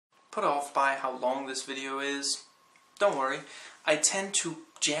put off by how long this video is, don't worry. I tend to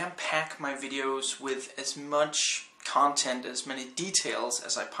jam-pack my videos with as much content, as many details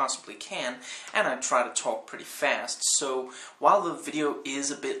as I possibly can, and I try to talk pretty fast. So while the video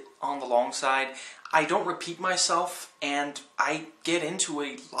is a bit on the long side, I don't repeat myself, and I get into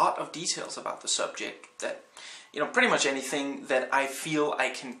a lot of details about the subject that, pretty much anything that I feel I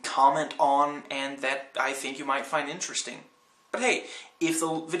can comment on and that I think you might find interesting. But hey, if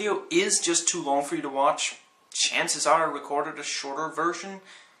the video is just too long for you to watch, chances are I recorded a shorter version,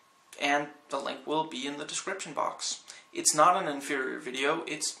 and the link will be in the description box. It's not an inferior video,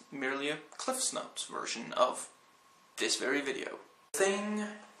 it's merely a Cliff's Notes version of this very video.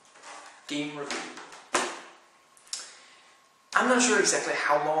 Game review. I'm not sure exactly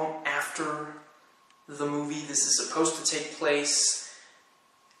how long after the movie this is supposed to take place.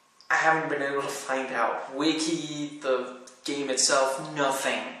 I haven't been able to find out. Wiki, the game itself,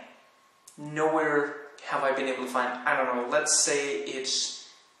 nothing. Nowhere have I been able to find, I don't know, let's say it's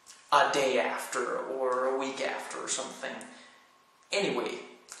a day after or a week after or something. Anyway,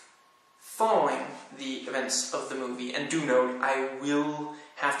 following the events of the movie, and do note, I will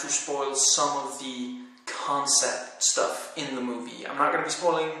have to spoil some of the concept stuff in the movie. I'm not going to be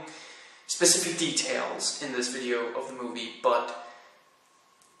spoiling specific details in this video of the movie, but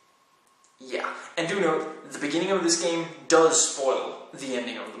yeah. And do note, the beginning of this game does spoil the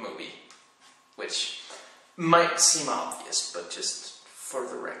ending of the movie, which might seem obvious, but just for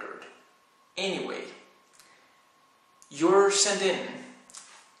the record. Anyway, you're sent in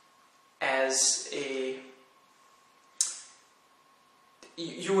as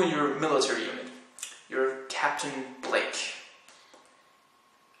you and your military unit, your Captain Blake,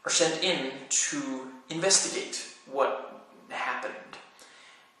 are sent in to investigate what happened.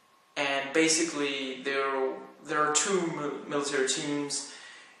 And basically, there are two military teams.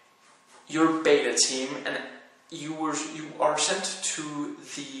 Your beta team, and you are sent to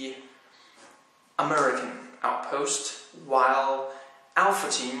the American outpost, while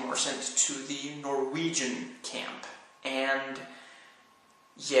Alpha team are sent to the Norwegian camp. And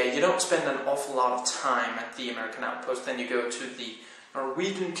yeah, you don't spend an awful lot of time at the American outpost. Then you go to the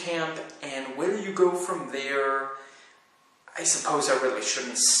Norwegian camp, and where you go from there, I suppose I really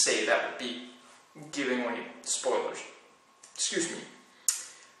shouldn't say. That would be giving away spoilers. Excuse me.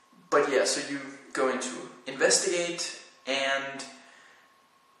 But yeah, so you go in to investigate, and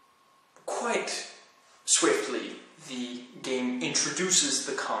quite swiftly the game introduces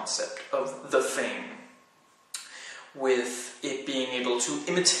the concept of the Thing, with it being able to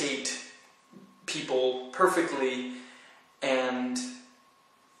imitate people perfectly, and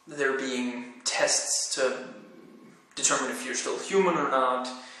there being tests to determine if you're still human or not.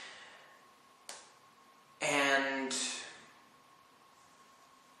 And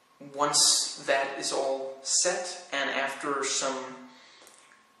once that is all set, and after some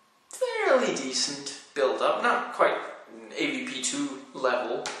fairly decent build-up, not quite AVP2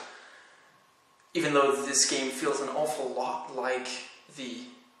 level, even though this game feels an awful lot like the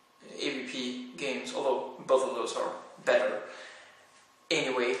AVP games, although both of those are better.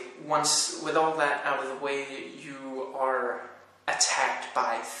 Anyway, once with all that out of the way, you are attacked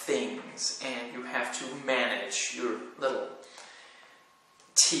by things, and you have to manage your little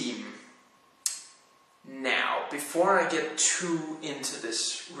team. Now, before I get too into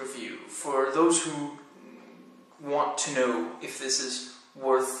this review, for those who want to know if this is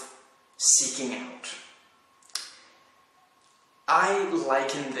worth seeking out, I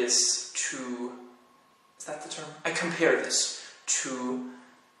liken this to, is that the term? I compare this to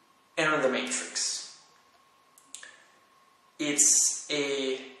Enter the Matrix. It's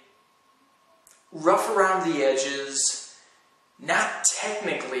a rough around the edges, not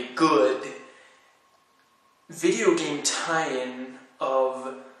technically good video game tie-in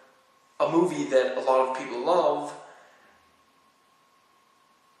of a movie that a lot of people love,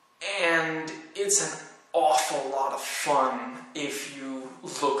 and it's an awful lot of fun if you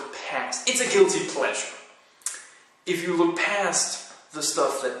look past. It's a guilty pleasure. If you look past the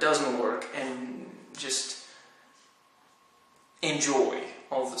stuff that doesn't work and just enjoy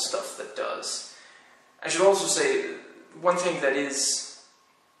all the stuff that does. I should also say, one thing that is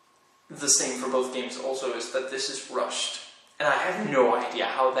the same for both games also is that this is rushed. And I have no idea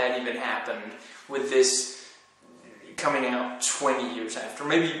how that even happened with this coming out 20 years after.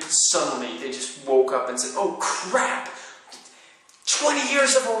 Maybe suddenly they just woke up and said, oh crap! 20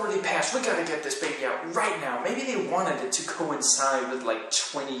 years have already passed, we gotta get this baby out right now. Maybe they wanted it to coincide with like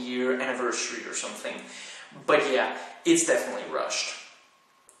 20-year anniversary or something. But yeah, it's definitely rushed.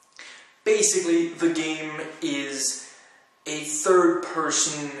 Basically, the game is a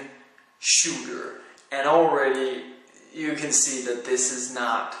third-person shooter. And already you can see that this is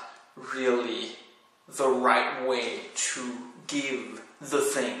not really the right way to give The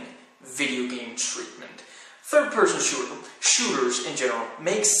Thing video game treatment. Third-person shooters in general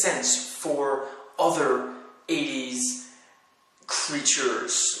make sense for other 80s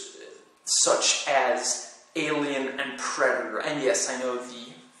creatures such as Alien and Predator. And yes, I know the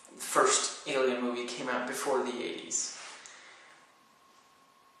first Alien movie came out before the 80s.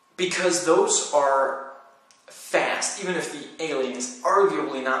 Because those are fast, even if the alien is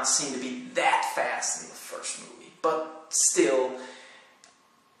arguably not seen to be that fast in the first movie. But still.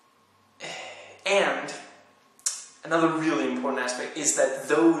 And another really important aspect is that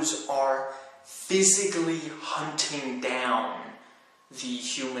those are physically hunting down the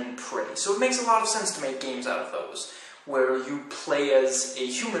human prey. So it makes a lot of sense to make games out of those, where you play as a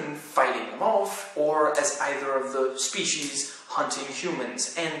human fighting them off, or as either of the species hunting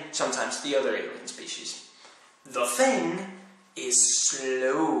humans, and sometimes the other alien species. The Thing is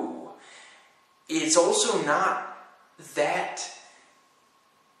slow. It's also not that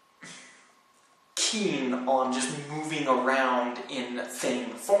keen on just moving around in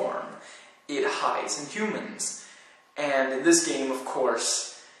thing form. It hides in humans. And in this game, of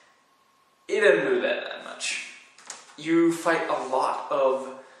course, it doesn't do that much. You fight a lot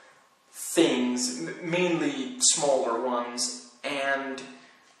of things, mainly smaller ones, and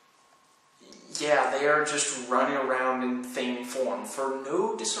yeah, they are just running around in thing form for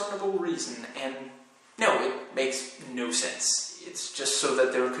no discernible reason, and no, it makes no sense. It's just so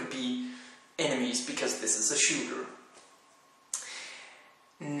that there could be enemies because this is a shooter.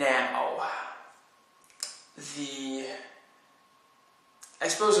 Now, I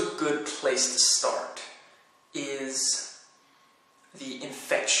suppose a good place to start is the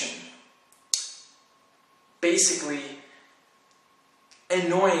infection. Basically,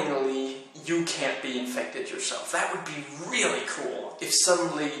 annoyingly, you can't be infected yourself. That would be really cool if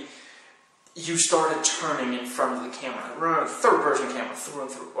suddenly you started turning in front of the camera. Run a third-person camera through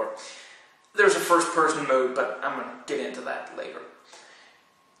and through. Or there's a first-person mode, but I'm going to get into that later.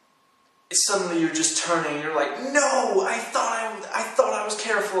 Suddenly you're just turning and you're like, no, I thought I was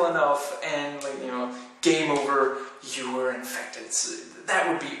careful enough, and like, you know, game over, you were infected. So that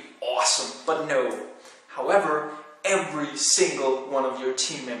would be awesome, but no. However, every single one of your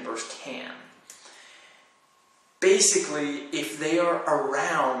team members can. Basically, if they are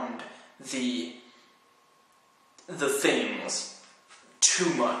around the things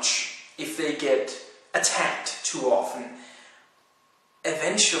too much, if they get attacked too often,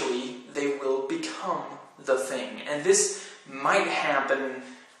 eventually they will become the Thing. And this might happen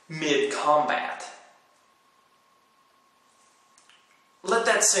mid-combat. Let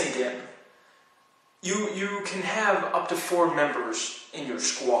that sink in. You can have up to 4 members in your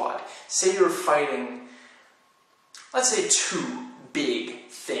squad. Say you're fighting, let's say 2 big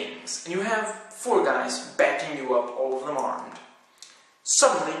things, and you have 4 guys backing you up, all of them armed.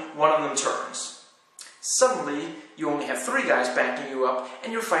 Suddenly, one of them turns. Suddenly, you only have 3 guys backing you up,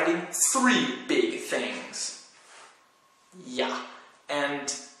 and you're fighting 3 big things. Yeah,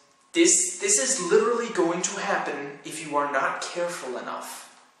 and this is literally going to happen if you are not careful enough.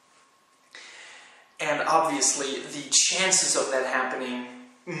 And obviously, the chances of that happening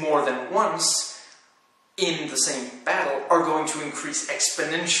more than once in the same battle are going to increase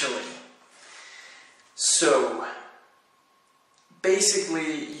exponentially. So,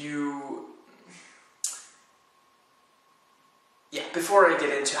 basically, before I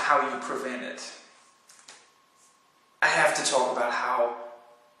get into how you prevent it, I have to talk about how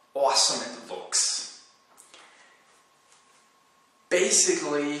awesome it looks.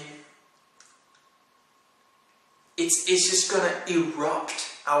 Basically, it's just gonna erupt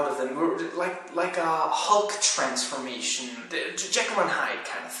out of them, like a Hulk transformation, the Jekyll and Hyde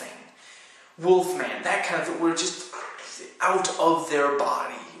kind of thing, Wolfman, that kind of thing. We're just out of their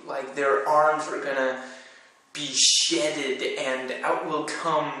body, like their arms are gonna be shedded, and out will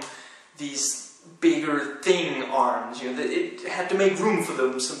come these bigger thing arms. You know, it had to make room for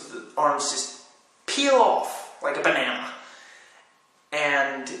them, so the arms just peel off like a banana,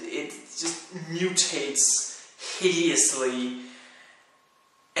 and it just mutates hideously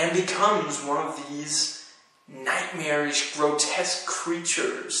and becomes one of these nightmarish, grotesque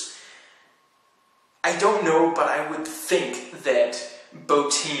creatures. I don't know, but I would think that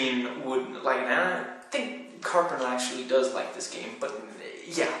Bottin would like it. And I think Carpenter actually does like this game, but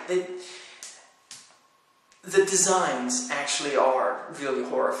yeah, the designs actually are really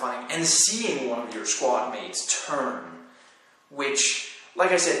horrifying. And seeing one of your squad mates turn, which,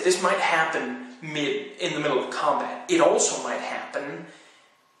 like I said, this might happen in the middle of combat. It also might happen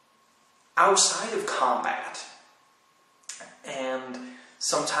outside of combat. And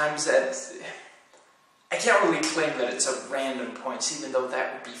sometimes I can't really claim that it's a random points, even though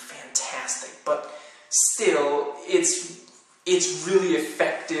that would be fantastic. But still, it's really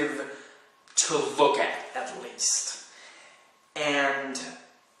effective to look at least. And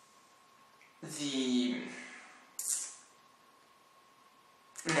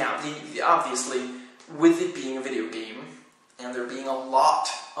obviously, with it being a video game, and there being a lot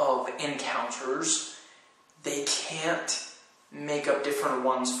of encounters, they can't make up different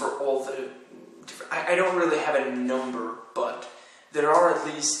ones for all the different... I don't really have a number, but there are at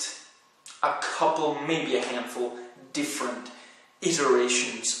least a couple, maybe a handful, different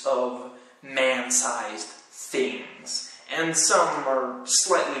iterations of man-sized things. And some are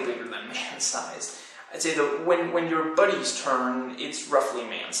slightly bigger than man-sized. I'd say that when your buddy's turn, it's roughly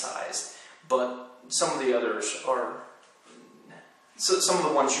man-sized, but some of the others are... So some of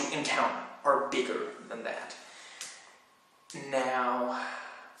the ones you encounter are bigger than that. Now,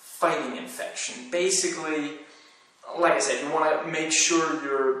 fighting infection. Basically, like I said, you want to make sure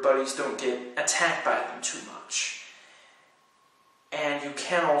your buddies don't get attacked by them too much. And you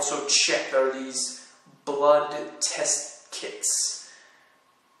can also check, there are these blood test kits.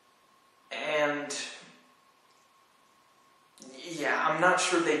 And yeah, I'm not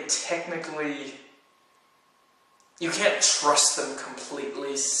sure they technically... You can't trust them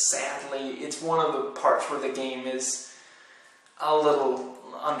completely, sadly. It's one of the parts where the game is a little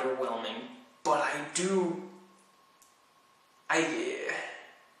underwhelming. But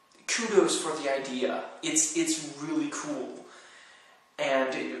kudos for the idea. It's really cool.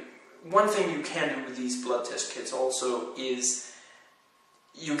 And one thing you can do with these blood test kits also is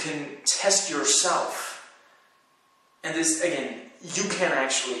you can test yourself. And this, again, you can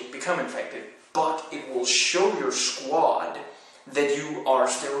actually become infected, but it will show your squad that you are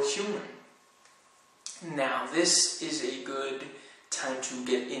still human. Now, this is a good time to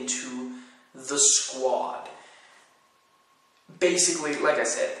get into the squad. Basically, like I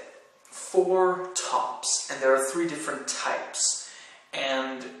said, 4 tops, and there are 3 different types.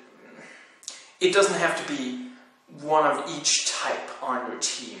 And it doesn't have to be one of each type on your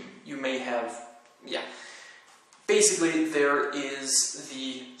team. You may have, yeah. Basically, there is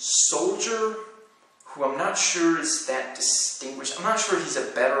the soldier, who I'm not sure is that distinguished. I'm not sure he's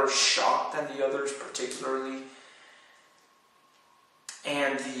a better shot than the others particularly.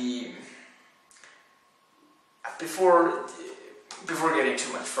 And before getting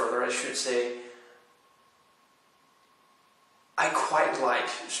too much further, I should say, I quite like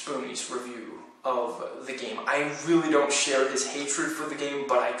Spoonie's review of the game. I really don't share his hatred for the game,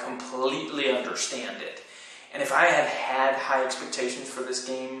 but I completely understand it. And if I had had high expectations for this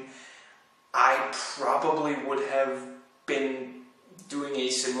game, I probably would have been doing a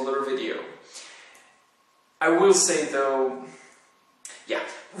similar video. I will say though, yeah,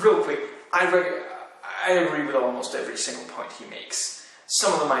 real quick, I agree with almost every single point he makes.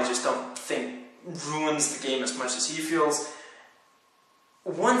 Some of them I just don't think ruins the game as much as he feels.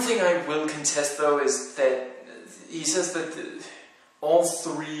 One thing I will contest though is that he says that all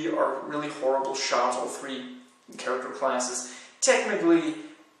 3 are really horrible shots, all 3 character classes. Technically,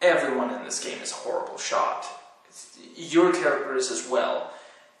 everyone in this game is a horrible shot. Your character is as well.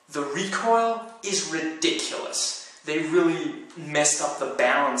 The recoil is ridiculous. They really messed up the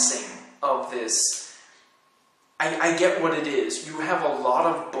balancing of this. I get what it is. You have a lot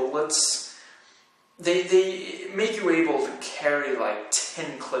of bullets. They make you able to carry like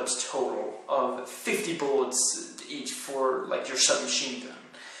 10 clips total of 50 bullets each for like your submachine gun.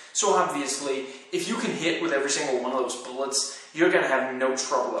 So obviously, if you can hit with every single one of those bullets, you're going to have no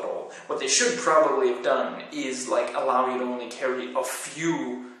trouble at all. What they should probably have done is like allow you to only carry a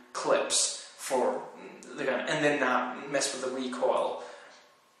few clips for the gun, and then not mess with the recoil.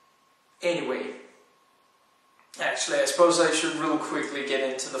 Anyway, actually, I suppose I should real quickly get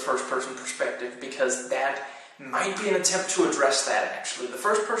into the first-person perspective, because that might be an attempt to address that, actually. The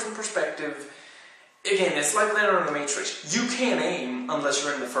first-person perspective, again, it's like Leonard in the Matrix. You can't aim unless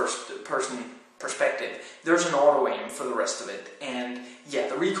you're in the first-person perspective. There's an auto-aim for the rest of it, and yeah,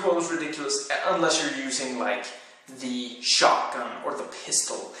 the recoil is ridiculous unless you're using, like, the shotgun or the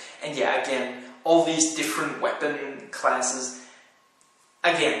pistol. And yeah, again, all these different weapon classes,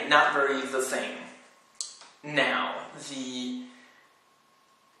 again, not very the thing. Now, the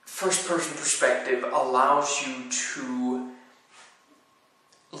first-person perspective allows you to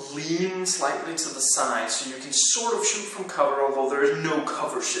lean slightly to the side, so you can sort of shoot from cover, although there is no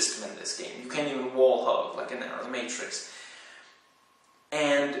cover system in this game. You can't even wall hug like in the Matrix.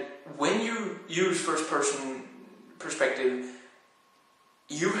 And when you use first-person perspective,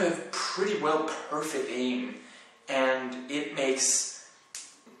 you have pretty well perfect aim, and it makes,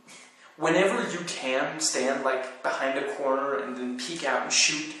 whenever you can stand like behind a corner and then peek out and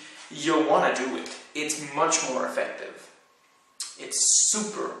shoot, you'll want to do it. It's much more effective. It's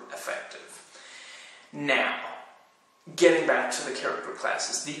super effective. Now, getting back to the character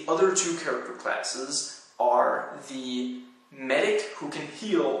classes, the other two character classes are the medic, who can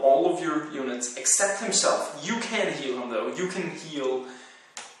heal all of your units except himself. You can heal him though. You can heal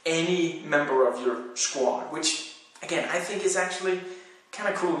any member of your squad, which again I think is actually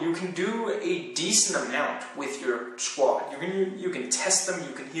kind of cool. You can do a decent amount with your squad. You can test them,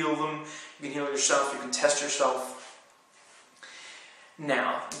 you can heal them, you can heal yourself, you can test yourself.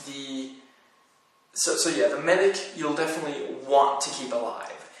 Now, the medic you'll definitely want to keep alive.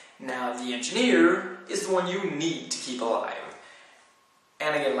 Now, the engineer is the one you need to keep alive.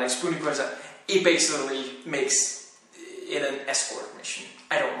 And again, like Spoonie points out, it basically makes it an escort mission.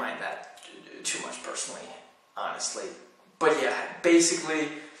 I don't mind that too much personally, honestly. But yeah, basically,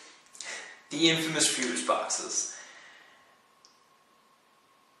 the infamous fuse boxes.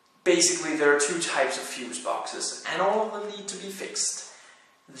 Basically, there are two types of fuse boxes, and all of them need to be fixed.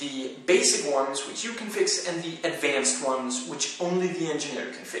 The basic ones, which you can fix, and the advanced ones, which only the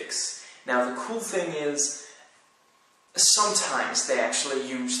engineer can fix. Now, the cool thing is, sometimes they actually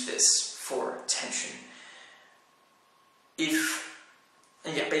use this for tension.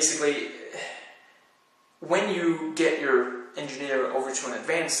 Basically, when you get your engineer over to an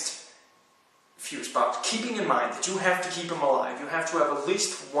advanced fuse box, keeping in mind that you have to keep him alive, you have to have at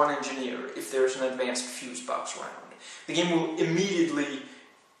least one engineer if there's an advanced fuse box around. The game will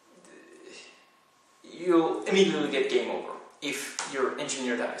you'll immediately get game over if your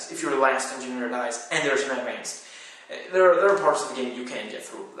engineer dies, if your last engineer dies and there's an advanced. There are parts of the game you can't get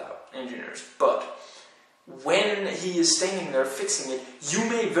through without engineers, but when he is standing there fixing it, you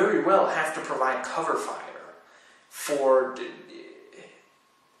may very well have to provide cover fire for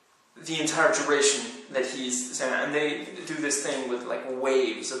the entire duration that he's standing. And they do this thing with like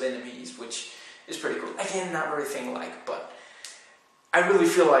waves of enemies, which is pretty cool. Again, not very thing-like, but I really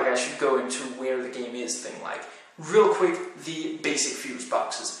feel like I should go into where the game is thing-like. Real quick, the basic fuse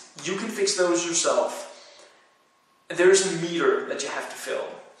boxes. You can fix those yourself. There's a meter that you have to fill.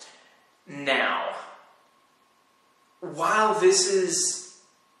 Now, while there's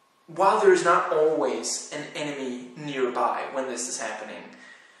not always an enemy nearby when this is happening,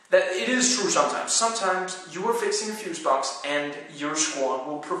 that it is true sometimes. Sometimes you are fixing a fuse box and your squad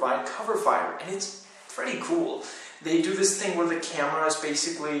will provide cover fire, and it's pretty cool. They do this thing where the camera is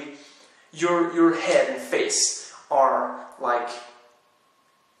basically, your head and face are like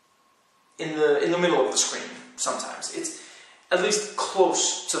in the middle of the screen. Sometimes it's at least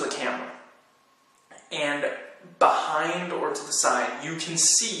close to the camera, and behind or to the side you can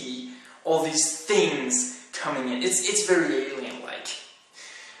see all these things coming in. It's very alien-like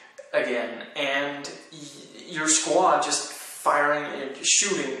again, and your squad just firing and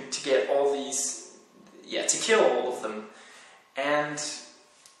shooting to get all these, to kill all of them, and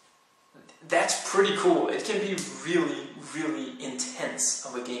that's pretty cool. It can be really, really intense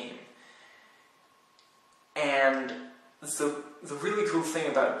of a game. And the really cool thing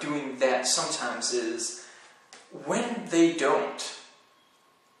about doing that sometimes is, when they don't,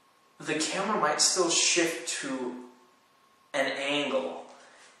 the camera might still shift to an angle,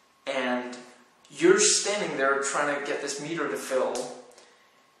 and you're standing there trying to get this meter to fill,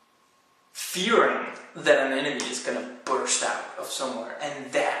 fearing that an enemy is going to burst out of somewhere,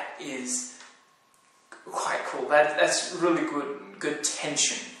 and that is quite cool. That's really good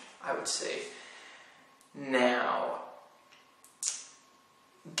tension, I would say. Now,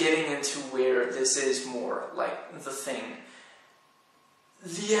 getting into where this is more like the thing.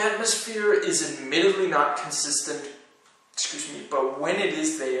 The atmosphere is admittedly not consistent, but when it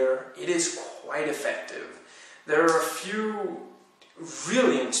is there, it is quite effective. There are a few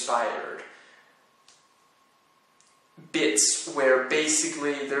really inspired bits where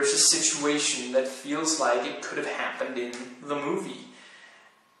basically there's a situation that feels like it could have happened in the movie.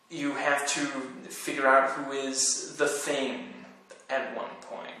 You have to figure out who is the Thing at one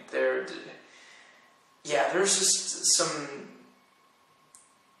point. There's just some...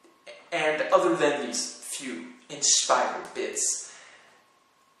 And other than these few inspired bits,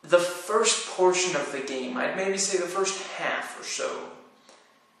 the first portion of the game, I'd maybe say the first half or so,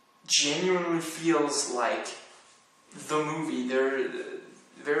 genuinely feels like the movie. They're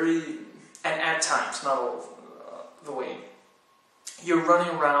very... At times, not all the way. You're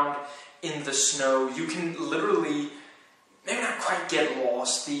running around in the snow. You can literally, maybe not quite get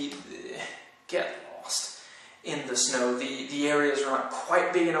lost, in the snow. The areas are not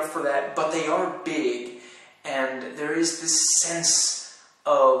quite big enough for that, but they are big, and there is this sense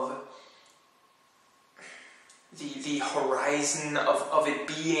of the horizon of it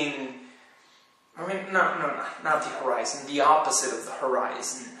being, I mean, not the horizon, the opposite of the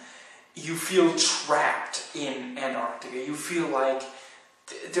horizon. You feel trapped in Antarctica. You feel like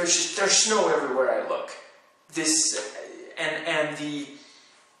there's snow everywhere I look. And the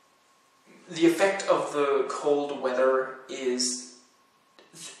effect of the cold weather is,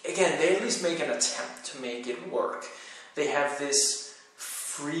 again, they at least make an attempt to make it work. They have this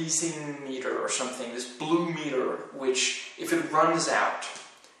freezing meter or something, this blue meter, which if it runs out,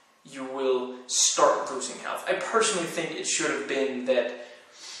 you will start losing health. I personally think it should have been that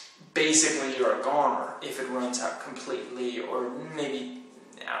basically you're a goner if it runs out completely, or maybe,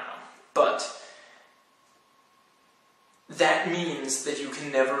 I don't know. But that means that you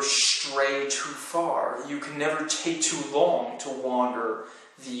can never stray too far. You can never take too long to wander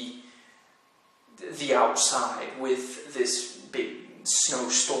the outside with this big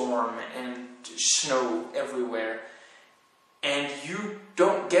snowstorm and snow everywhere. And you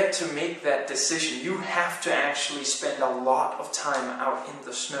don't get to make that decision. You have to actually spend a lot of time out in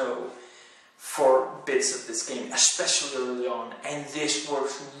the snow for bits of this game, especially early on. And this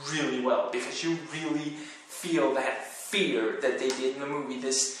works really well because you really feel that fear that they did in the movie.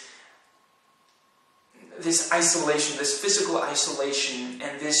 This isolation, this physical isolation,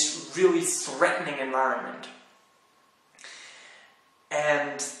 and this really threatening environment.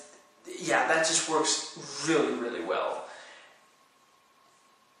 And yeah, that just works really, really well.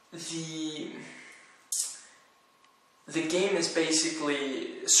 The game is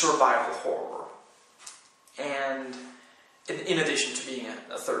basically survival horror, and in addition to being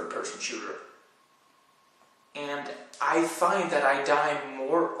a third-person shooter. And I find that I die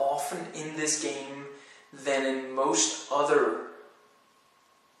more often in this game than in most other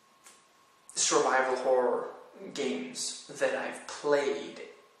survival horror games that I've played.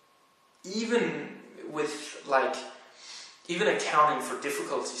 Even accounting for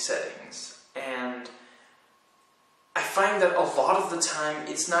difficulty settings. And I find that a lot of the time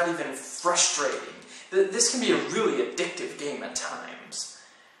it's not even frustrating. This can be a really addictive game at times.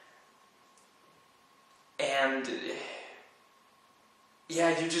 And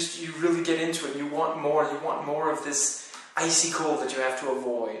yeah, you really get into it. You want more of this icy cold that you have to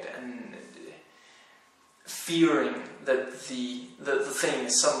avoid, and fearing that the thing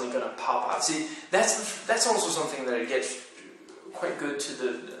is suddenly going to pop out. See, that's also something that it gets quite good to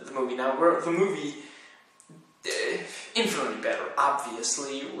the movie now, where the movie infinitely better,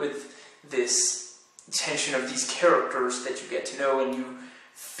 obviously, with this tension of these characters that you get to know, and you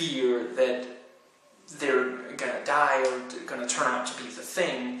fear that they're gonna die or gonna turn out to be the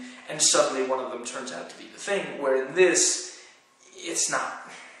thing, and suddenly one of them turns out to be the thing, where in this, it's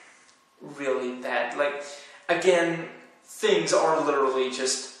not really that. Like, again, things are literally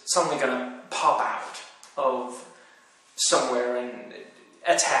just suddenly gonna pop out of somewhere and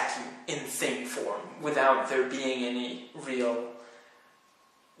attack you in thing form without there being any real,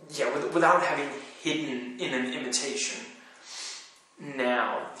 without having hidden in an imitation.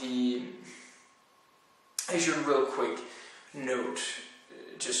 Now, I should real quick note,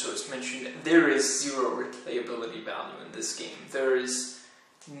 just so it's mentioned, there is zero replayability value in this game. There is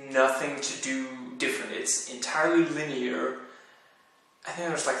nothing to do different. It's entirely linear. I think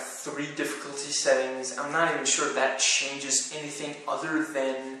there's like 3 difficulty settings. I'm not even sure if that changes anything other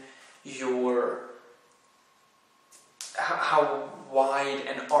than how wide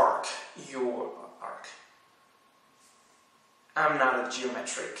an arc your arc. I'm not a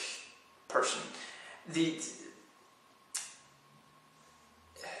geometric person. The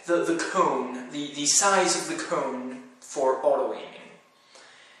cone, the size of the cone for auto aiming.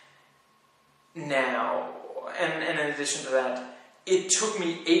 Now, and in addition to that, it took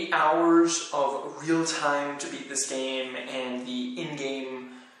me 8 hours of real time to beat this game, and the in-game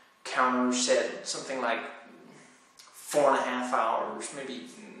counter said something like 4.5 hours, maybe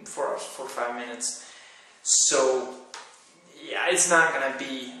 4 hours, 45 minutes. So, yeah, it's not going to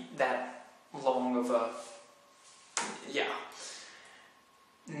be that long of a,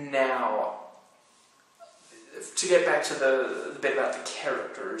 Now, to get back to the bit about the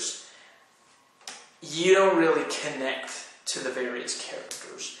characters, you don't really connect to the various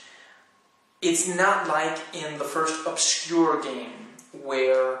characters. It's not like in the first Obscure game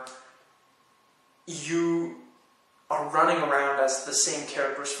where you are running around as the same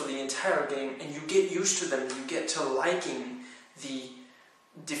characters for the entire game, and you get used to them, you get to liking the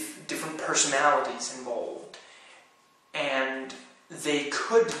different personalities involved. And they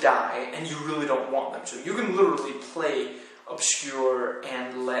could die, and you really don't want them to. You can literally play obscure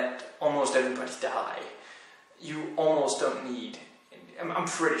and let almost everybody die. You almost don't need. I'm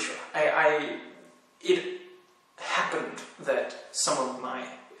pretty sure. It happened that some of my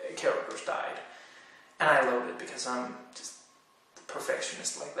characters died, and I loaded because I'm just a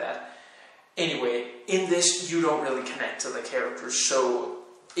perfectionist like that. Anyway, in this you don't really connect to the characters, so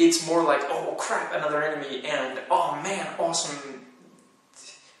it's more like, oh crap, another enemy, and oh man, awesome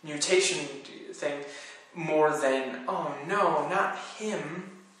mutation thing, more than, oh no, not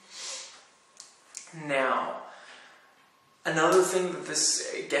him. Now, another thing that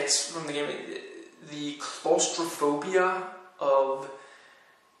this gets from the game, the claustrophobia of,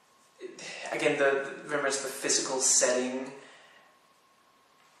 again, very much the physical setting.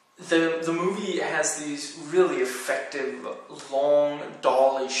 The movie has these really effective, long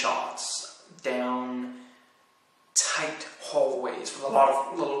dolly shots down tight hallways with a lot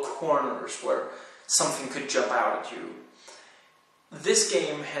of little corners where something could jump out at you. This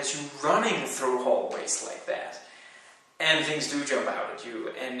game has you running through hallways like that, and things do jump out at you,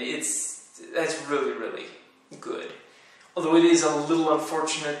 and that's really, really good. Although it is a little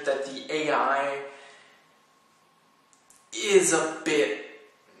unfortunate that the AI is a bit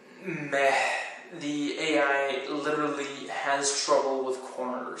meh. The AI literally has trouble with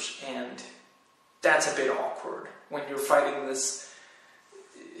corners, and that's a bit awkward when you're fighting this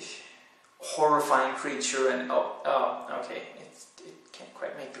horrifying creature and okay, it can't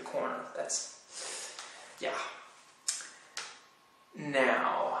quite make the corner. That's, yeah.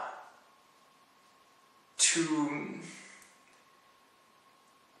 Now, to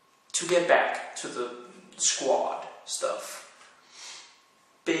get back to the squad stuff,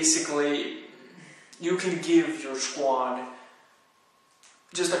 basically you can give your squad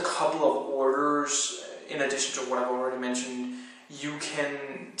just a couple of orders in addition to what I've already mentioned. You can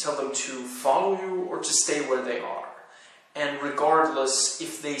tell them to follow you or to stay where they are, and regardless,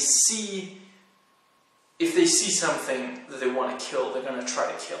 if they see something that they want to kill, they're going to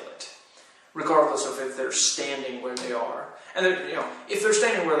try to kill it, regardless of if they're standing where they are. And if they're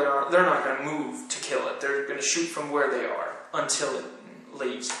standing where they are, they're not going to move to kill it. They're going to shoot from where they are until it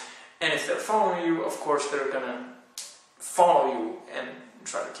leaves. And if they're following you, of course, they're going to follow you and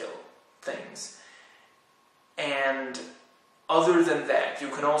try to kill things. And other than that, you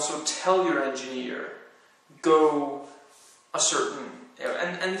can also tell your engineer, go a certain...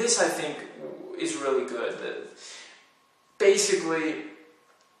 And this, I think, is really good. Basically,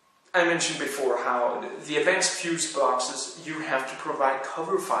 I mentioned before how the advanced fuse boxes, you have to provide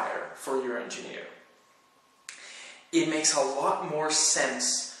cover fire for your engineer. It makes a lot more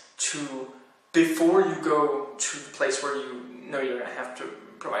sense to, before you go to the place where you know you're going to have to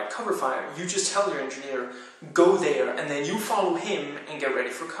provide cover fire, you just tell your engineer, go there, and then you follow him and get ready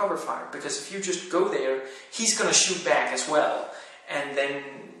for cover fire. Because if you just go there, he's going to shoot back as well. And then,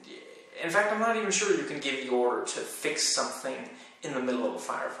 in fact, I'm not even sure you can give the order to fix something in the middle of a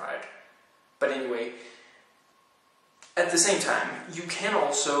firefight. But anyway, at the same time, you can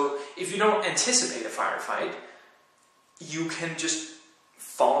also, if you don't anticipate a firefight, you can just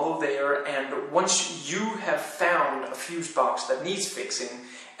follow there, and once you have found a fuse box that needs fixing,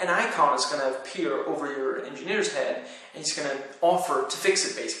 an icon is going to appear over your engineer's head, and he's going to offer to fix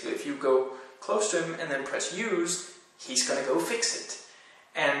it, basically. If you go close to him and then press use, he's going to go fix it.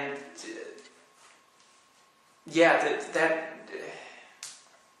 And yeah,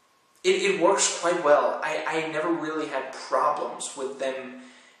 it works quite well. I never really had problems with them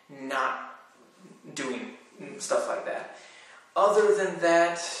not doing stuff like that. Other than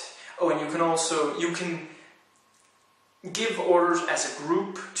that, oh, and you can give orders as a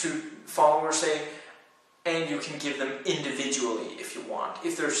group to followers, say, and you can give them individually if you want.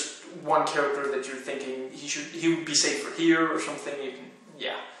 If there's one character that you're thinking he would be safer here or something, you can,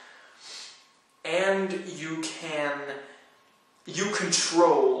 yeah. And you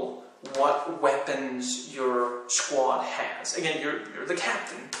control what weapons your squad has. Again, you're the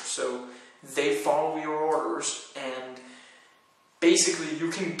captain, so they follow your orders, and basically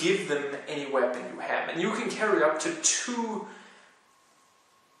you can give them any weapon you have, and you can carry up to two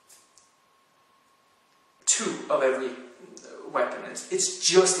of every weapon. It's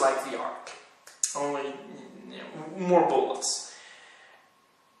just like the Ark, only more bullets.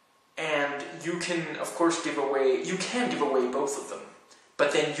 And you can, of course, give away both of them,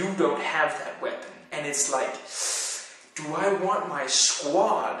 but then you don't have that weapon, and it's like, do I want my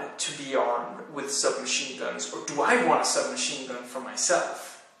squad to be armed with submachine guns, or do I want a submachine gun for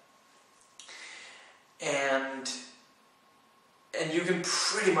myself? And And you can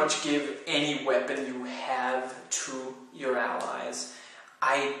pretty much give any weapon you have to your allies.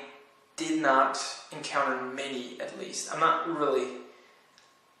 I did not encounter many, at least. I'm not going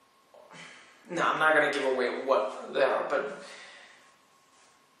to give away what they are, but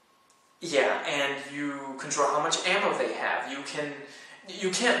yeah, and you control how much ammo they have. You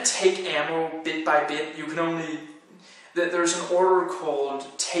can't take ammo bit by bit. You can only, there's an order called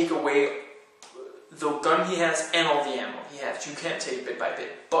take away the gun he has and all the ammo he has. You can't take it bit by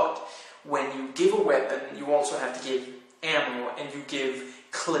bit. But when you give a weapon, you also have to give ammo, and you give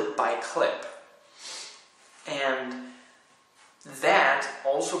clip by clip. And that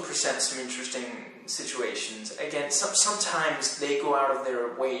also presents some interesting situations. Again, sometimes they go out of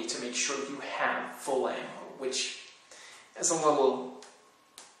their way to make sure you have full ammo, which is a little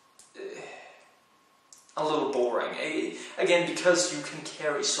boring. Again, because you can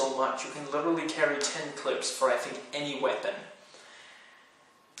carry so much. You can literally carry 10 clips for, I think, any weapon.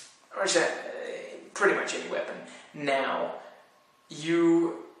 Or pretty much any weapon. Now,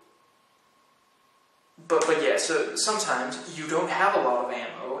 But yeah, so sometimes you don't have a lot of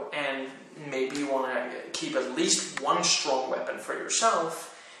ammo, and maybe you want to keep at least one strong weapon for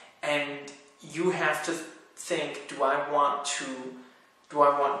yourself, and you have to think, do I want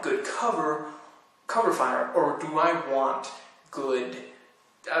good cover fire, or do I want a good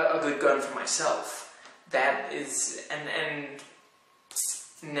gun for myself? That is, and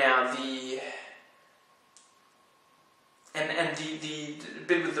now the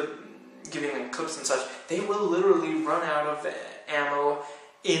bit with the giving them clips and such, they will literally run out of ammo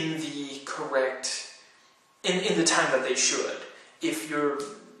in the correct, in the time that they should. If you're,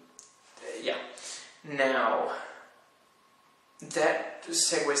 yeah. Now, that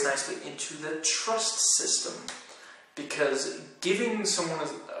segues nicely into the trust system, because giving someone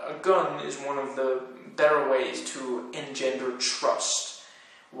a gun is one of the better ways to engender trust,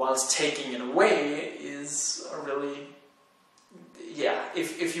 whilst taking it away is a really, yeah,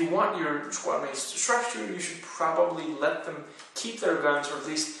 if you want your squad mates to trust you, you should probably let them keep their guns, or at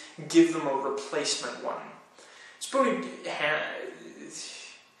least give them a replacement one. Spoonie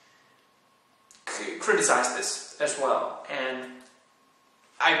criticized this as well, and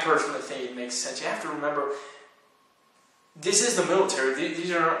I personally think it makes sense. You have to remember, this is the military.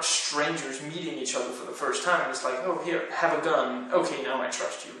 These are not strangers meeting each other for the first time. It's like, oh, here, have a gun. Okay, now I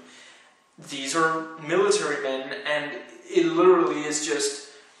trust you. These are military men, and it literally is just,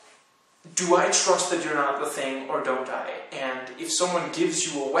 do I trust that you're not the thing, or don't I? And if someone gives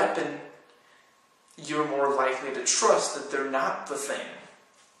you a weapon, you're more likely to trust that they're not the thing.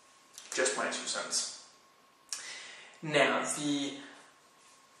 Just my 2 cents. Now,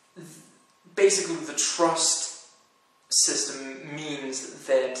 basically the trust system means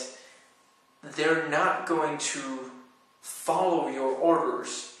that they're not going to follow your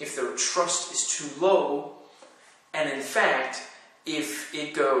orders if their trust is too low, and in fact, if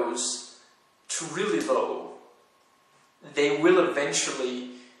it goes to really low, they will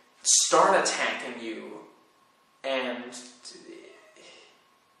eventually start attacking you, and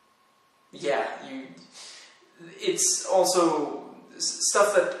yeah, it's also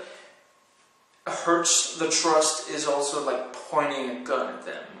stuff that hurts the trust is also like pointing a gun at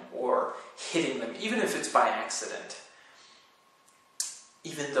them or hitting them, even if it's by accident.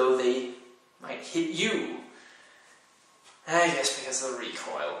 Even though they might hit you. I guess because of the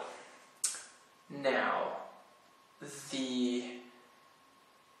recoil. Now, the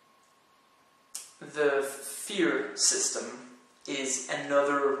fear system is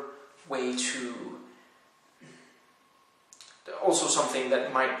another way to, also something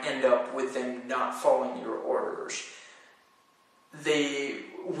that might end up with them not following your orders. They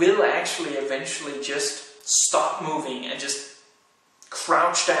will actually eventually just stop moving and just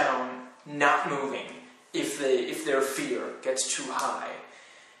crouch down, not moving, if their fear gets too high.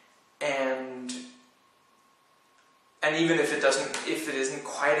 And even if it isn't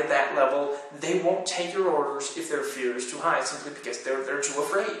quite at that level, they won't take your orders if their fear is too high, simply because they're too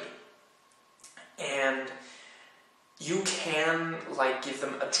afraid. And you can like give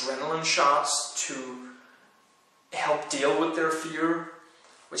them adrenaline shots to help deal with their fear,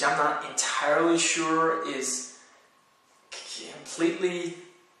 which I'm not entirely sure is completely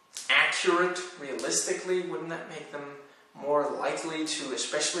accurate realistically. Wouldn't that make them more likely to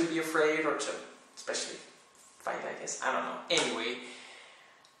especially be afraid, or to especially fight, I guess? I don't know. Anyway,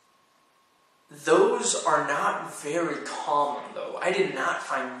 those are not very common, though. I did not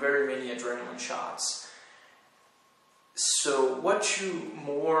find very many adrenaline shots. So what you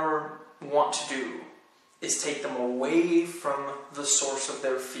more want to do is take them away from the source of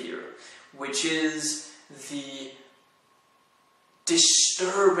their fear, which is the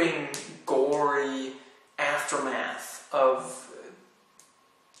disturbing, gory aftermath of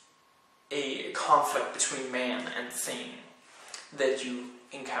a conflict between man and thing that you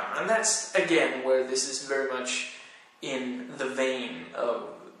encounter. And that's, again, where this is very much in the vein of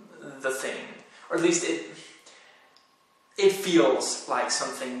The Thing. Or at least it feels like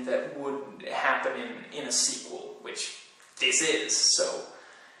something that would happen in a sequel, which this is, so.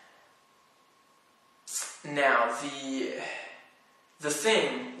 Now, the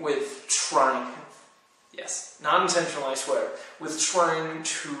thing with trying, yes, not intentional, I swear, with trying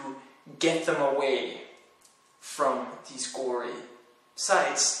to get them away from these gory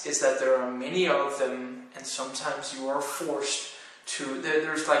sites is that there are many of them, and sometimes you are forced to,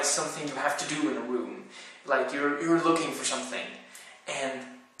 there's like something you have to do in a room. Like you're looking for something, and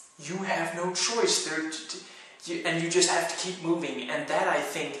you have no choice. And you just have to keep moving, and that, I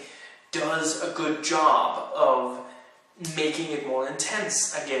think, does a good job of making it more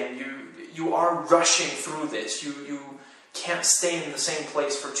intense. Again, you are rushing through this. You can't stay in the same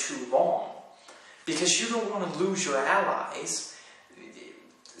place for too long, because you don't want to lose your allies.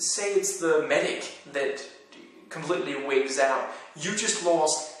 Say it's the medic that completely wigs out. You just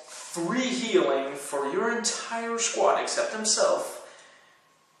lost 3 healing for your entire squad except himself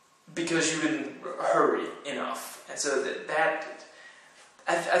because you didn't hurry enough. And so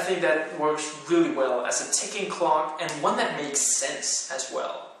I think that works really well as a ticking clock, and one that makes sense as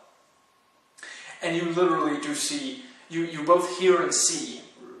well. And you literally do see, you both hear and see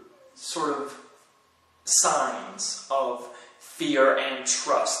sort of signs of fear and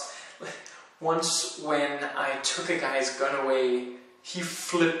trust. Once when I took a guy's gun away, he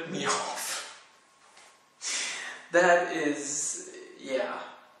flipped me off. That is, yeah.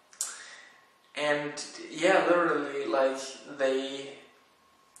 And yeah, literally, like, they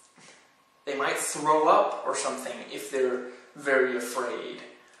might throw up or something if they're very afraid.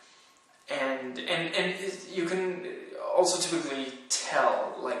 And you can also typically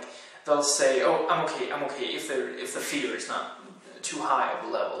tell, like, they'll say, "Oh, I'm okay," if the fear is not too high of a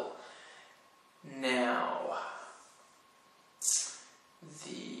level. Now,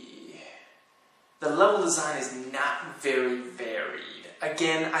 the level design is not very varied.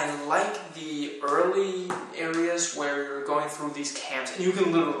 Again, I like the early areas where you're going through these camps, and you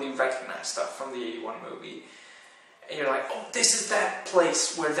can literally recognize stuff from the 81 movie. And you're like, oh, this is that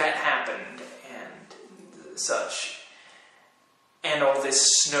place where that happened, and such. And all this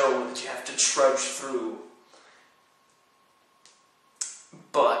snow that you have to trudge through.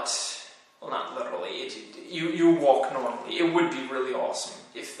 But, well, not literally, you walk normally. It would be really awesome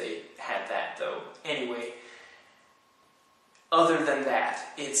if they had that, though. Anyway, other than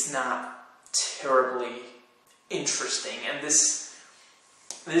that, it's not terribly interesting. And this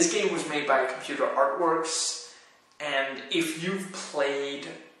game was made by Computer Artworks, and if you've played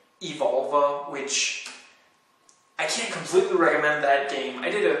Evolva, which I can't completely recommend that game. I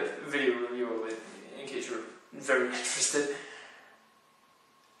did a video review of it, in case you're very interested.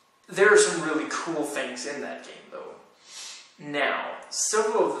 There are some really cool things in that game, though. Now,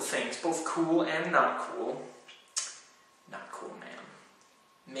 several of the things, both cool and not cool, man,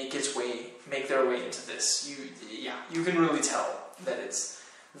 make their way into this. You can really tell that it's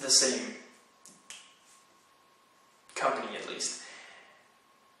the same company, at least.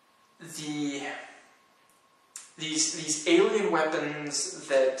 These alien weapons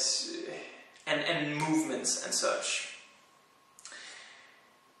that and movements and such.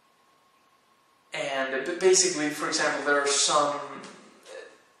 And basically, for example, there are some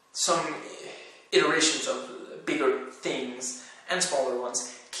iterations of bigger things and smaller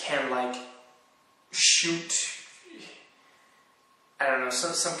ones can, like, shoot, I don't know,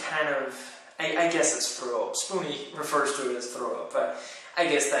 some kind of, I guess it's throw up. Spoonie refers to it as throw up, but I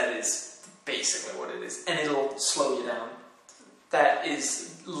guess that is basically what it is. And it'll slow you down. That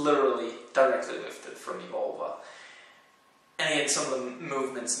is literally directly lifted from Evolva. And again, some of the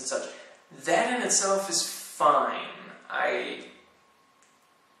movements and such. That in itself is fine.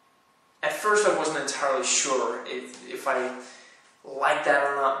 At first I wasn't entirely sure if I liked that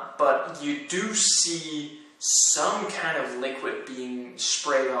or not, but you do see some kind of liquid being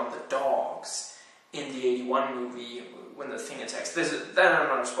sprayed on the dogs in the 81 movie when the thing attacks. That's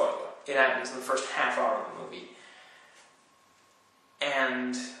not a spoiler. It happens in the first half hour of the movie.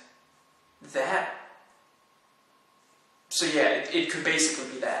 And that... So yeah, it could basically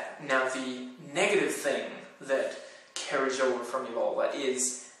be that. Now the negative thing that carries over from Evolva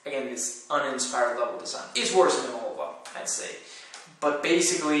is, again, this uninspired level design. It's worse than Evolva, I'd say. But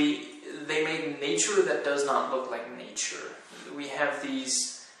basically, they made nature that does not look like nature. We have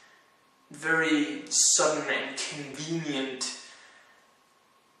these very sudden and convenient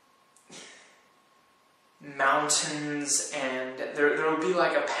mountains, and there will be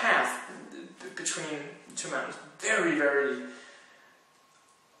like a path between two mountains, very, very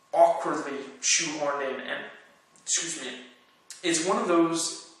awkwardly shoehorned in, and, excuse me, it's one of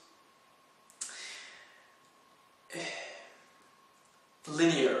those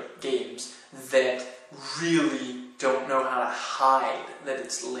linear games that really don't know how to hide that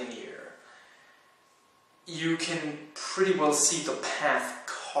it's linear. You can pretty well see the path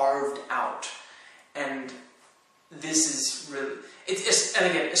carved out, and this is really, and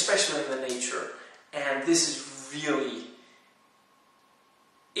again, especially in the nature, and this is really,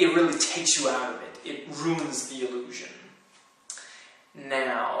 it really takes you out of it. It ruins the illusion.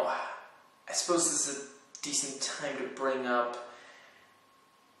 Now, I suppose this is a decent time to bring up,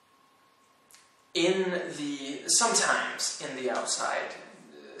 sometimes in the outside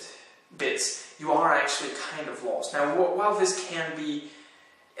bits, you are actually kind of lost. Now, while this can be,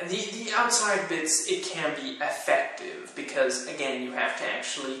 the outside bits, it can be effective, because, again, you have to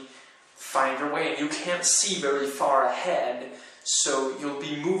actually find your way, and you can't see very far ahead, so you'll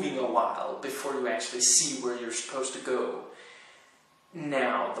be moving a while before you actually see where you're supposed to go.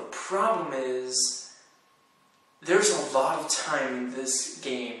 Now, the problem is, there's a lot of time in this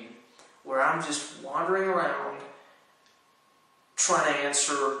game where I'm just wandering around trying to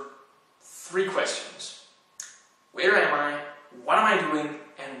answer 3 questions. Where am I? What am I doing?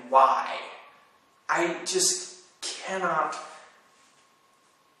 And why? I just cannot...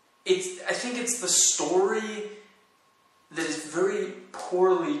 I think it's the story that is very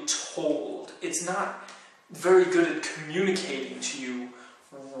poorly told. It's not very good at communicating to you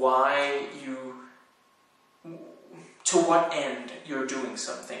why you... to what end you're doing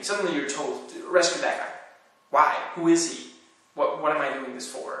something. Suddenly you're told, rescue that guy. Why? Who is he? What am I doing this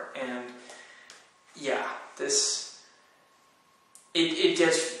for? And yeah, this... It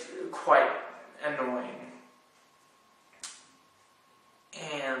gets quite annoying.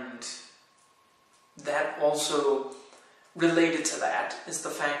 And that also, related to that, is the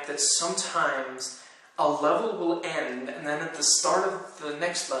fact that sometimes a level will end, and then at the start of the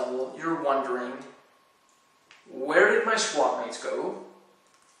next level, you're wondering, where did my squad mates go?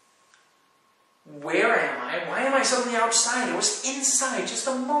 Where am I? Why am I suddenly outside? I was inside just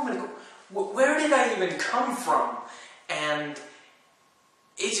a moment ago. Where did I even come from? And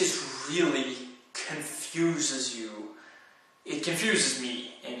it just really confuses you. It confuses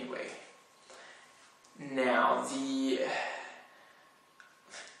me, anyway. Now, the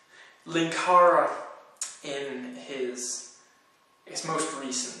Linkara, in his most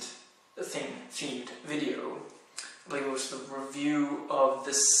recent themed video, I believe it was the review of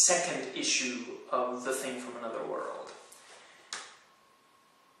the 2nd issue of The Thing from Another World.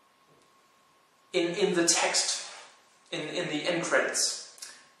 In the text, in the end credits,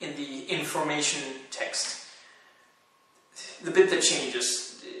 in the information text, the bit that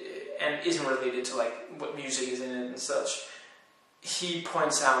changes and isn't related to like what music is in it and such, he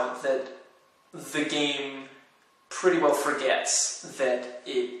points out that the game pretty well forgets that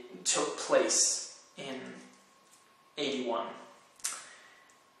it took place in 81.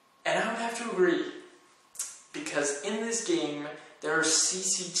 And I would have to agree, because in this game there are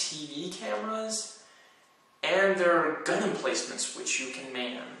CCTV cameras and there are gun emplacements which you can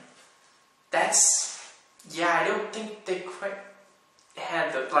man. That's, yeah, I don't think they quite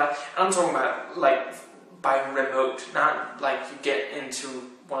had the, like, I'm talking about, like, by remote, not like you get into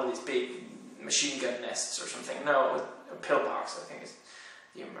one of these big machine gun nests or something. No, a pillbox, I think is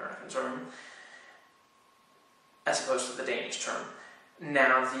the American term, as opposed to the Danish term.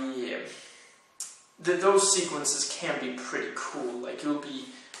 Now, those sequences can be pretty cool. Like, you'll be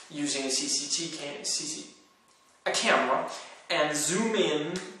using a camera and zoom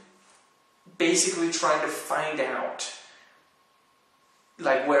in, basically trying to find out,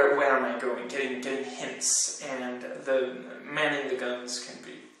 like, where am I going, getting hints, and manning the guns can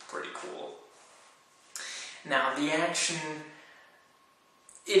be pretty cool. Now, the action,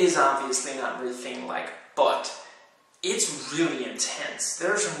 it is obviously not very thing-like, but it's really intense.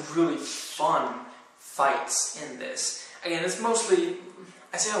 There are some really fun fights in this. Again, it's mostly,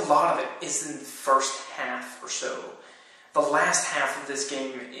 I'd say a lot of it is in the first half or so. The last half of this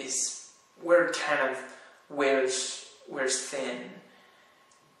game is where it kind of wears thin,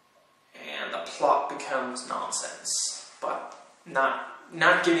 and the plot becomes nonsense, but not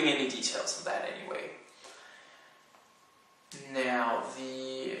giving any details of that anyway. Now,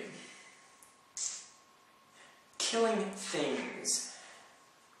 the killing things.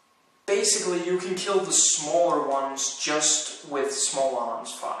 Basically, you can kill the smaller ones just with small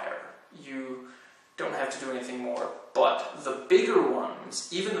arms fire. You don't have to do anything more. But the bigger ones,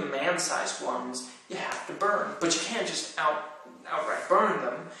 even the man-sized ones, you have to burn. But you can't just outright burn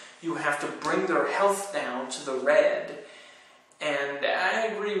them. You have to bring their health down to the red. And I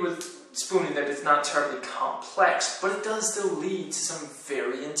agree with Spoonie that it's not terribly complex, but it does still lead to some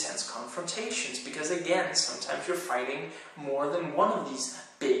very intense confrontations, because again, sometimes you're fighting more than one of these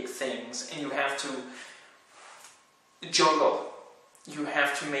big things, and you have to juggle. You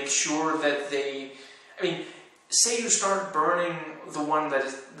have to make sure that they... I mean, say you start burning the one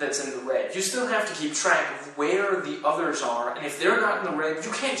that's in the red, you still have to keep track of where the others are, and if they're not in the red,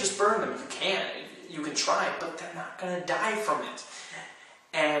 you can't just burn them. You can try, but they're not going to die from it.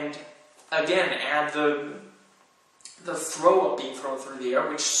 And again, add the throw-up being thrown through the air,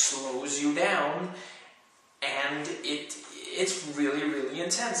 which slows you down, and it's really, really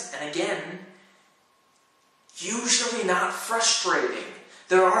intense. And again, usually not frustrating.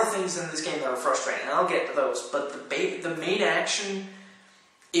 There are things in this game that are frustrating, and I'll get to those, but the main action,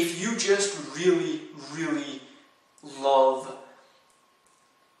 if you just really, really love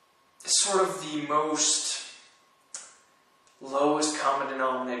sort of the lowest common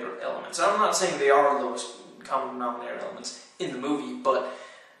denominator elements. I'm not saying they are lowest common denominator elements in the movie, but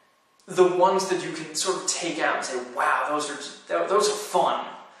the ones that you can sort of take out and say, wow, those are fun.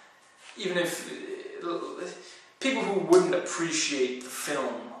 Even if people who wouldn't appreciate the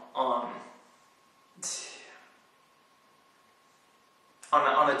film on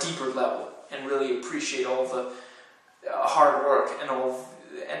a deeper level and really appreciate all the hard work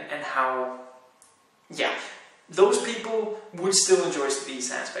and how, yeah, those people would still enjoy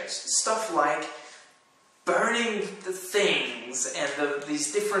these aspects. Stuff like burning the things and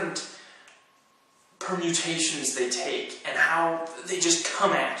these different permutations they take, and how they just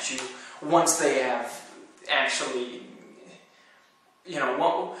come at you once they have actually, in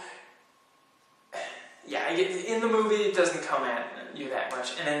the movie it doesn't come at you that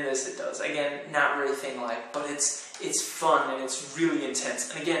much, and in this it does. Again, not very thing-like, but it's fun and it's really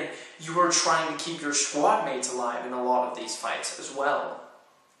intense. And again, you are trying to keep your squad mates alive in a lot of these fights as well.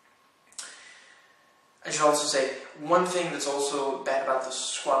 I should also say, one thing that's also bad about the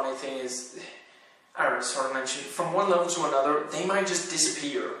squad mate thing is, I already sort of mentioned, from one level to another, they might just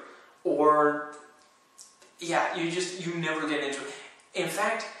disappear. Or, yeah, you never get into it. In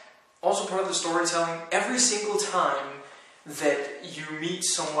fact, also part of the storytelling, every single time that you meet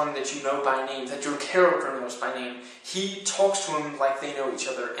someone that you know by name, that your character knows by name, he talks to him like they know each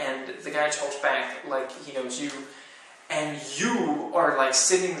other, and the guy talks back like he knows you, and you are like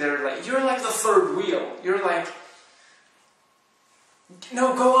sitting there like, you're like the third wheel. You're like,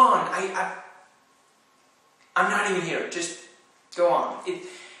 no, go on, I'm not even here, just go on.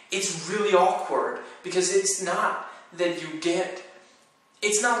 It's really awkward, because it's not that you get,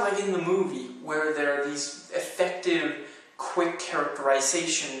 it's not like in the movie where there are these effective, quick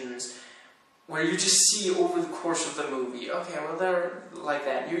characterizations where you just see over the course of the movie, okay, well, they're like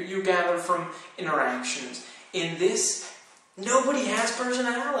that. You gather from interactions. In this, nobody has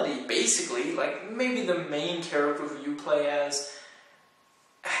personality, basically. Like, maybe the main character who you play as,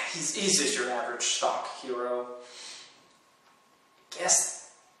 he's just your average stock hero.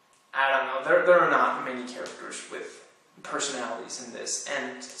 Guess, I don't know, there are not many characters with personalities in this,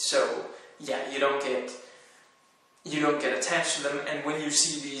 and so, yeah, you don't get attached to them. And when you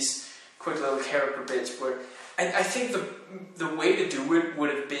see these quick little character bits where, I think the way to do it would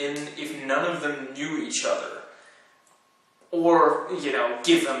have been if none of them knew each other, or,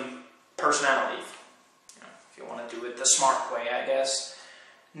 give them personality, if you want to do it the smart way, I guess.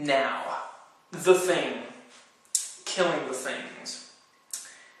 Now, the thing, killing the things.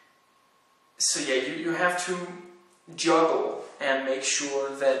 So yeah, you have to juggle and make sure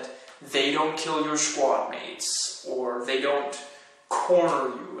that they don't kill your squad mates, or they don't corner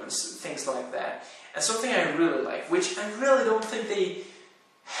you, and things like that. And something I really like, which I really don't think they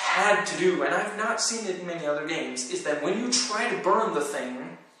had to do, and I've not seen it in many other games, is that when you try to burn the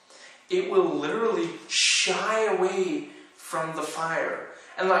thing, it will literally shy away from the fire.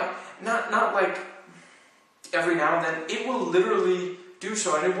 And like, not like every now and then, it will literally do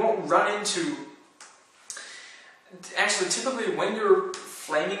so, and it won't run into... Actually, typically when you're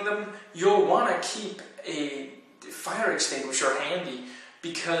flaming them, you'll want to keep a fire extinguisher handy,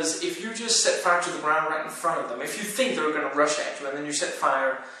 because if you just set fire to the ground right in front of them, if you think they're going to rush at you and then you set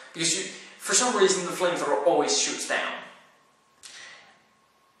fire, because for some reason the flamethrower always shoots down,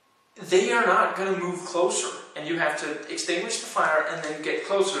 they are not going to move closer, and you have to extinguish the fire and then get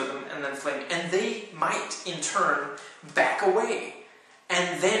closer to them and then flame, and they might in turn back away.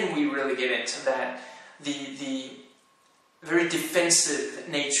 And then we really get into that, the very defensive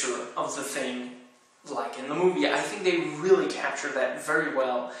nature of the thing like in the movie. I think they really captured that very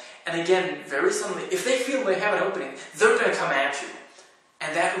well. And again, very suddenly, if they feel they have an opening, they're going to come at you.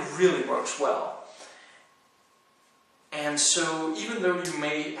 And that really works well. And so, even though you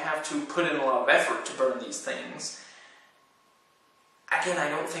may have to put in a lot of effort to burn these things, again, I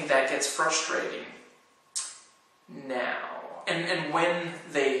don't think that gets frustrating. Now, and when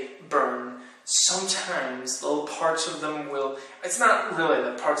they burn, sometimes little parts of them will, it's not really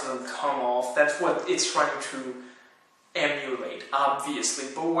that parts of them come off, that's what it's trying to emulate,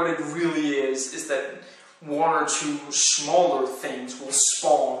 obviously, but what it really is that one or two smaller things will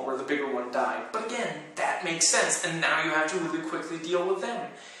spawn where the bigger one died. But again, that makes sense, and now you have to really quickly deal with them.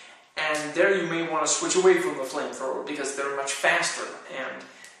 And there you may want to switch away from the flamethrower because they're much faster, and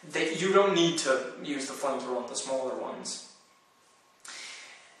you don't need to use the flamethrower on the smaller ones.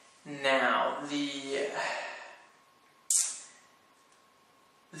 Now,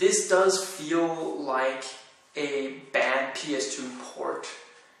 this does feel like a bad PS2 port.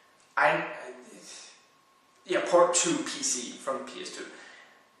 Port 2 PC from PS2.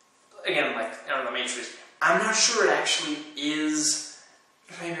 Again, like on the Matrix. I'm not sure it actually is.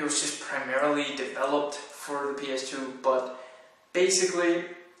 Maybe it was just primarily developed for the PS2, but basically,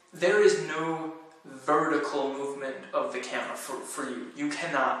 there is no vertical movement of the camera for you. You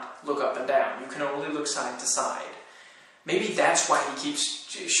cannot look up and down. You can only look side to side. Maybe that's why he keeps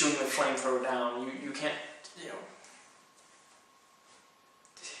shooting the flamethrower down. You can't,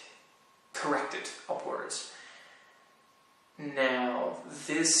 correct it upwards. Now,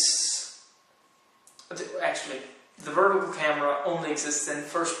 actually, the vertical camera only exists in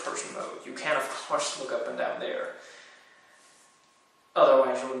first-person mode. You can, of course, look up and down there.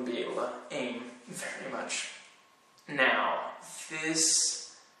 Otherwise, you wouldn't be able to aim very much. Now,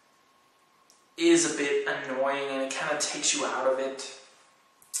 this is a bit annoying, and it kind of takes you out of it.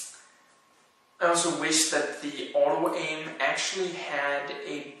 I also wish that the auto-aim actually had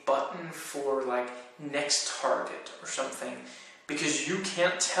a button for, like, next target or something, because you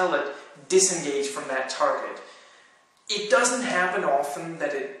can't tell it disengage from that target. It doesn't happen often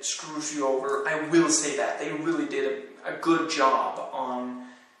that it screws you over. I will say that. They really did a good job on,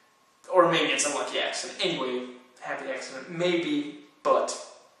 or maybe it's a lucky accident. Anyway, happy accident, maybe, but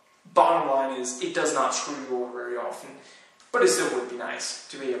bottom line is it does not screw you over very often. But it still would be nice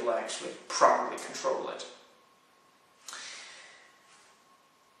to be able to actually properly control it.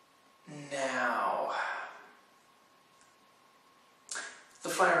 Now, the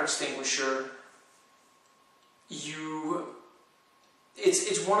fire extinguisher,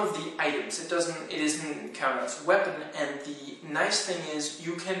 it's one of the items. It isn't counted as a weapon, and the nice thing is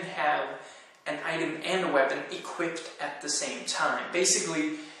you can have an item and a weapon equipped at the same time.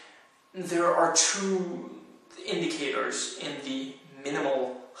 Basically, there are two indicators in the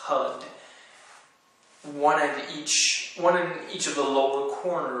minimal HUD. One in each of the lower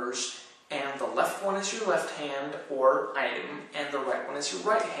corners, and the left one is your left hand or item, and the right one is your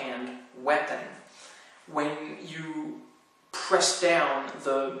right hand weapon. When you press down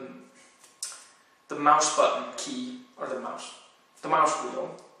the mouse button key, or the mouse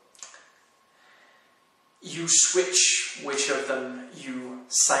wheel, you switch which of them you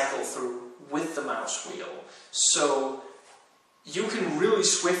cycle through with the mouse wheel. So you can really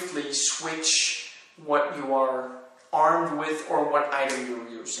swiftly switch what you are armed with or what item you're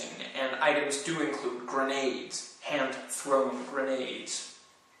using. And items do include grenades, hand-thrown grenades.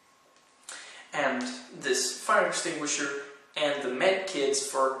 And this fire extinguisher and the med kits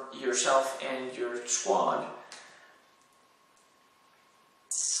for yourself and your squad.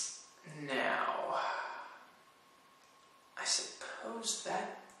 Now, I suppose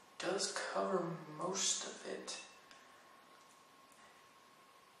that does cover most of it.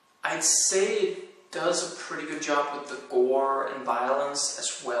 I'd say it does a pretty good job with the gore and violence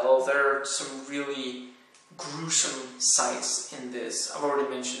as well. There are some really gruesome sights in this. I've already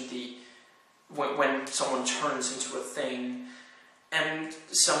mentioned when someone turns into a thing, and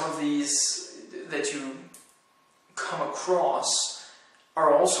some of these that you come across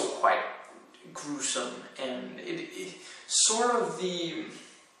are also quite gruesome, and it sort of the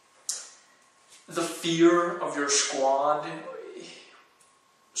fear of your squad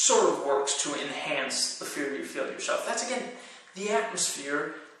sort of works to enhance the fear you feel yourself. That's, again, the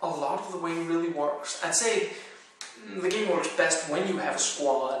atmosphere a lot of the way really works. I'd say the game works best when you have a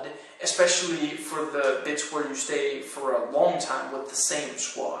squad, especially for the bits where you stay for a long time with the same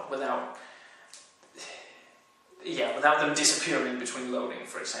squad without them disappearing between loading,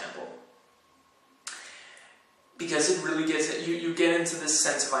 for example. Because it really gets it, you get into this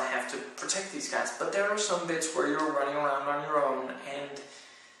sense of I have to protect these guys, but there are some bits where you're running around on your own, and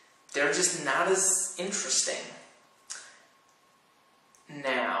they're just not as interesting.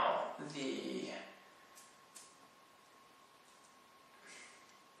 Now, the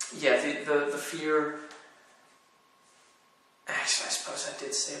fear. Actually, I suppose I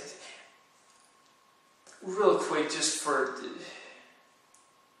did say it. Real quick, just for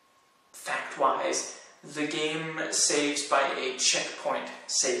fact-wise, the game saves by a checkpoint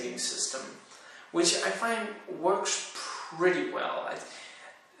saving system, which I find works pretty well.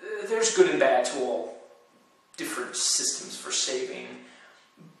 There's good and bad to all different systems for saving,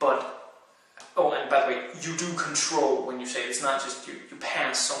 but oh, and by the way, you do control when you save. It's not just you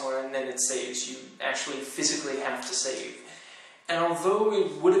pass somewhere and then it saves. You actually physically have to save. And although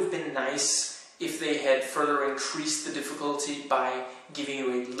it would have been nice if they had further increased the difficulty by giving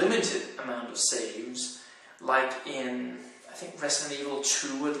you a limited amount of saves, like in, I think Resident Evil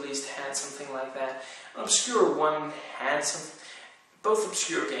 2 at least had something like that. Obscure 1 had something. Both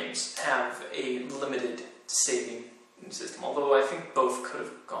Obscure games have a limited saving system, although I think both could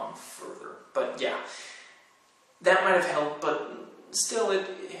have gone further. But yeah, that might have helped, but still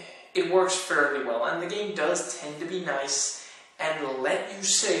it works fairly well, and the game does tend to be nice and let you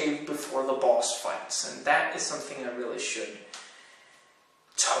save before the boss fights, and that is something I really should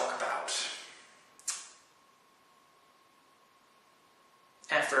talk about.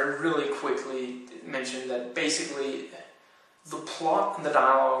 After I really quickly mentioned that basically the plot and the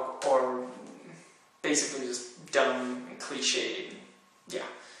dialogue are basically just dumb and cliched. Yeah.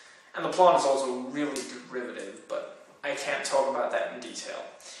 And the plot is also really derivative, but I can't talk about that in detail.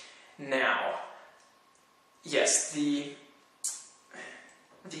 Now, yes, the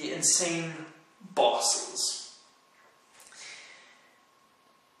insane bosses.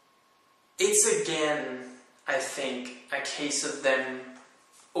 It's again, I think, a case of them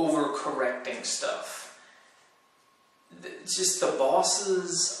overcorrecting stuff. Just the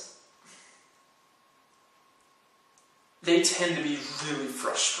bosses, they tend to be really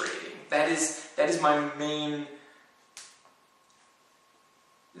frustrating. That is my main.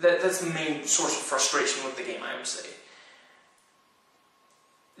 That's the main source of frustration with the game, I would say.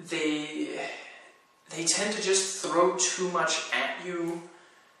 They tend to just throw too much at you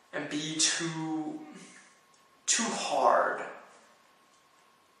and be too hard,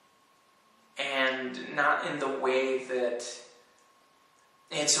 and not in the way that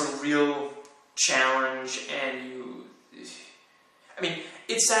it's a real challenge and you... I mean,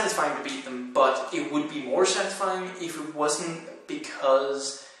 it's satisfying to beat them, but it would be more satisfying if it wasn't,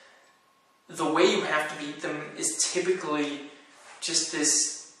 because the way you have to beat them is typically just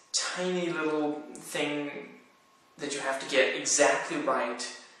this tiny little thing that you have to get exactly right,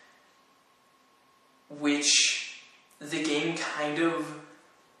 which the game kind of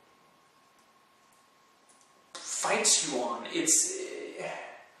fights you on.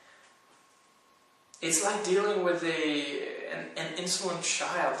 It's like dealing with an insolent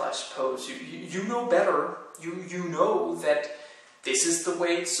child, I suppose. You know better. You know that this is the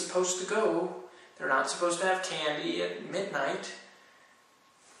way it's supposed to go. They're not supposed to have candy at midnight.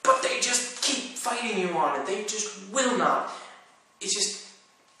 But they just keep fighting you on it. They just will not. It's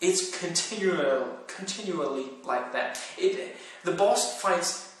continually like that. The boss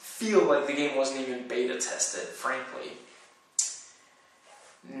fights feel like the game wasn't even beta tested, frankly.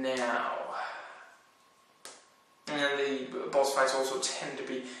 Now, and the boss fights also tend to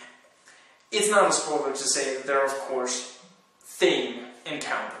be... It's not a spoiler to say that there are, of course, thing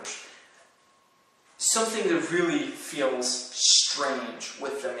encounters. Something that really feels strange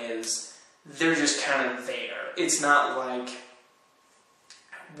with them is they're just kind of there. It's not like,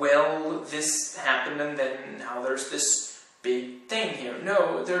 well, this happened and then now there's this big thing here.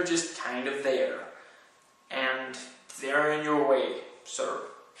 No, they're just kind of there. And they're in your way, sir.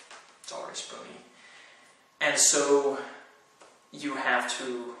 Sorry, Spoony. And so you have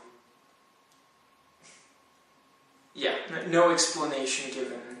to... Yeah, no explanation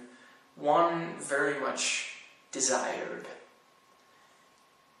given. One very much desired.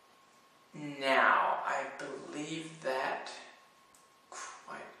 Now, I believe that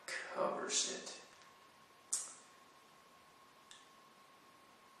quite covers it.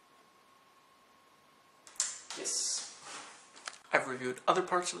 Yes. I've reviewed other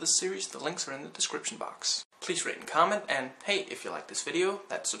parts of this series. The links are in the description box. Please rate and comment, and hey, if you like this video,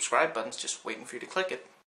 that subscribe button's just waiting for you to click it.